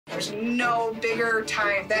there's no bigger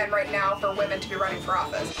time than right now for women to be running for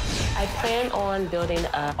office. I plan on building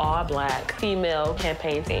an all-black female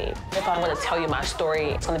campaign team. If I want to tell you my story,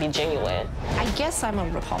 it's going to be genuine. I guess I'm a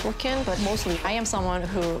Republican, but mostly I am someone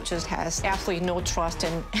who just has absolutely no trust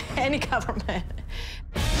in any government.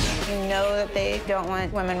 You know that they don't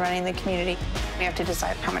want women running the community. We have to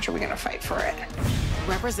decide how much are we going to fight for it.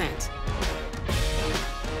 Represent.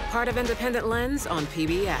 Part of Independent Lens on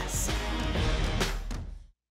PBS.